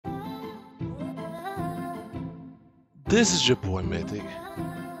This is your boy Mythic,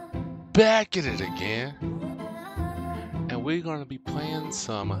 back at it again, and we're gonna be playing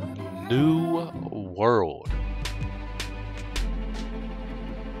some New World.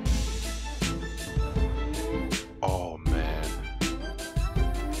 Oh man.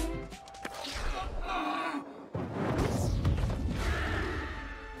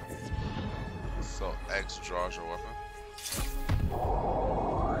 So X draws your weapon?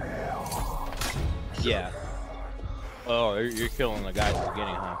 Yeah. Oh, you're killing the guy at the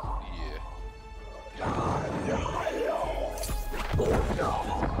beginning, huh? Yeah.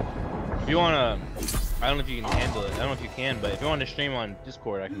 If you wanna, I don't know if you can handle it. I don't know if you can, but if you want to stream on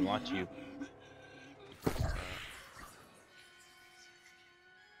Discord, I can watch you.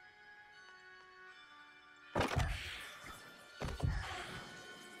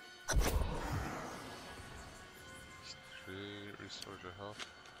 Restore your health.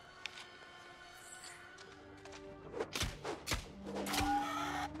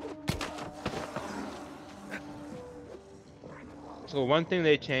 So one thing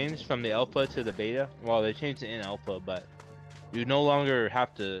they changed from the alpha to the beta, well, they changed it in alpha, but you no longer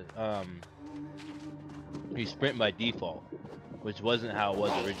have to you sprint by default, which wasn't how it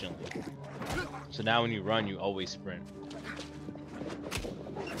was originally. So now when you run, you always sprint.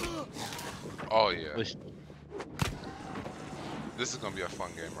 Oh yeah. Which, this is gonna be a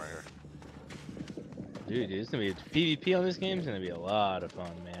fun game right here. dude, it's gonna be PvP on this game. It's gonna be a lot of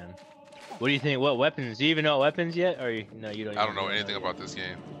fun, man. What do you think? What weapons? Do you even know what weapons yet? Or no, you don't. I don't know anything about this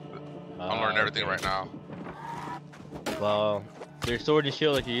game. I'm learning everything right now. Well, there's sword and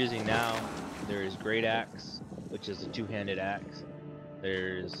shield like you're using now. There's great axe, which is a two-handed axe.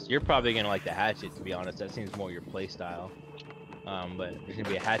 You're probably gonna like the hatchet, to be honest. That seems more your play style. But there's gonna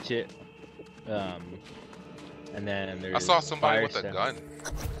be a hatchet. And then there's. I saw somebody with a stone. gun.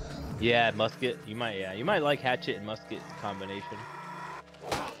 Yeah, musket. You might like hatchet and musket combination.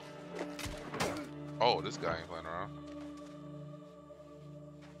 Oh, this guy ain't playing around.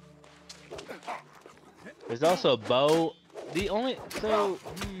 There's also a bow.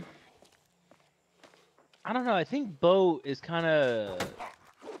 I don't know. I think bow is kind of.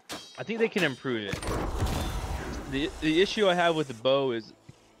 I think they can improve it. The issue I have with the bow is,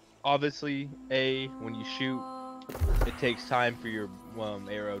 obviously, when you shoot, it takes time for your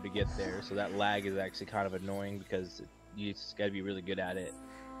arrow to get there. So that lag is actually kind of annoying because you just got to be really good at it.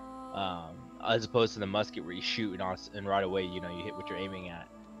 As opposed to the musket where you shoot and right away you hit what you're aiming at.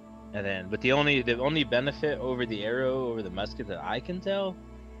 And then, but the only benefit over the arrow over the musket that I can tell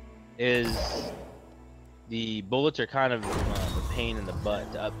is the bullets are kind of a pain in the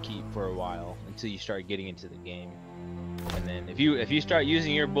butt to upkeep for a while until you start getting into the game. And then if you start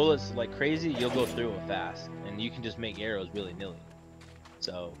using your bullets like crazy, you'll go through it fast, and you can just make arrows willy-nilly.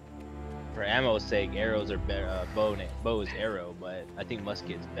 So for ammo's sake, arrows are better. Bow is arrow, but I think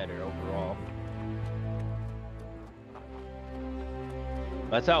musket's better overall.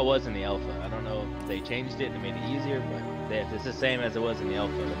 That's how it was in the alpha. I don't know if they changed it and made it easier, but it's the same as it was in the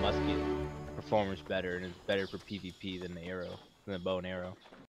alpha. The musket performs better and is better for PvP than the bow and arrow.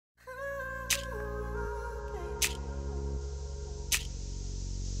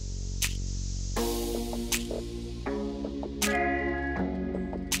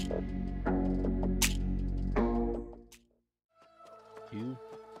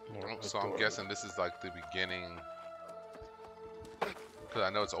 So I'm guessing this is like the beginning, because I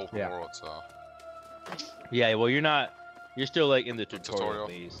know it's open world. So yeah, well you're still like in the tutorial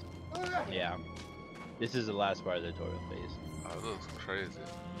phase. Yeah, this is the last part of the tutorial phase. Oh, this looks crazy.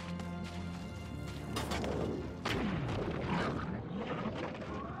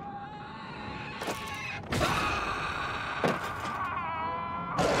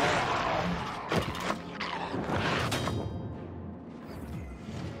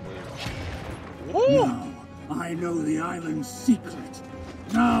 Now I know the island's secret.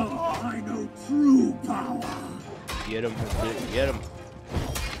 Now I know true power. Get him, get him.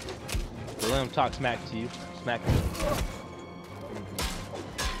 Don't let him talk smack to you. Smack him.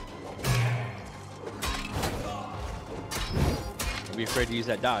 Don't be afraid to use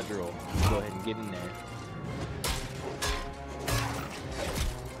that dodge roll. Go ahead and get in there.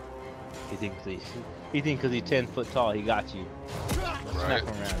 He thinks because he's 10 foot tall, he got you. Right. Smack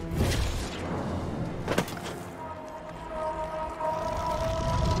him around.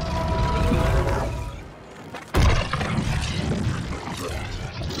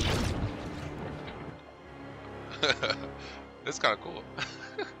 That's kind of cool.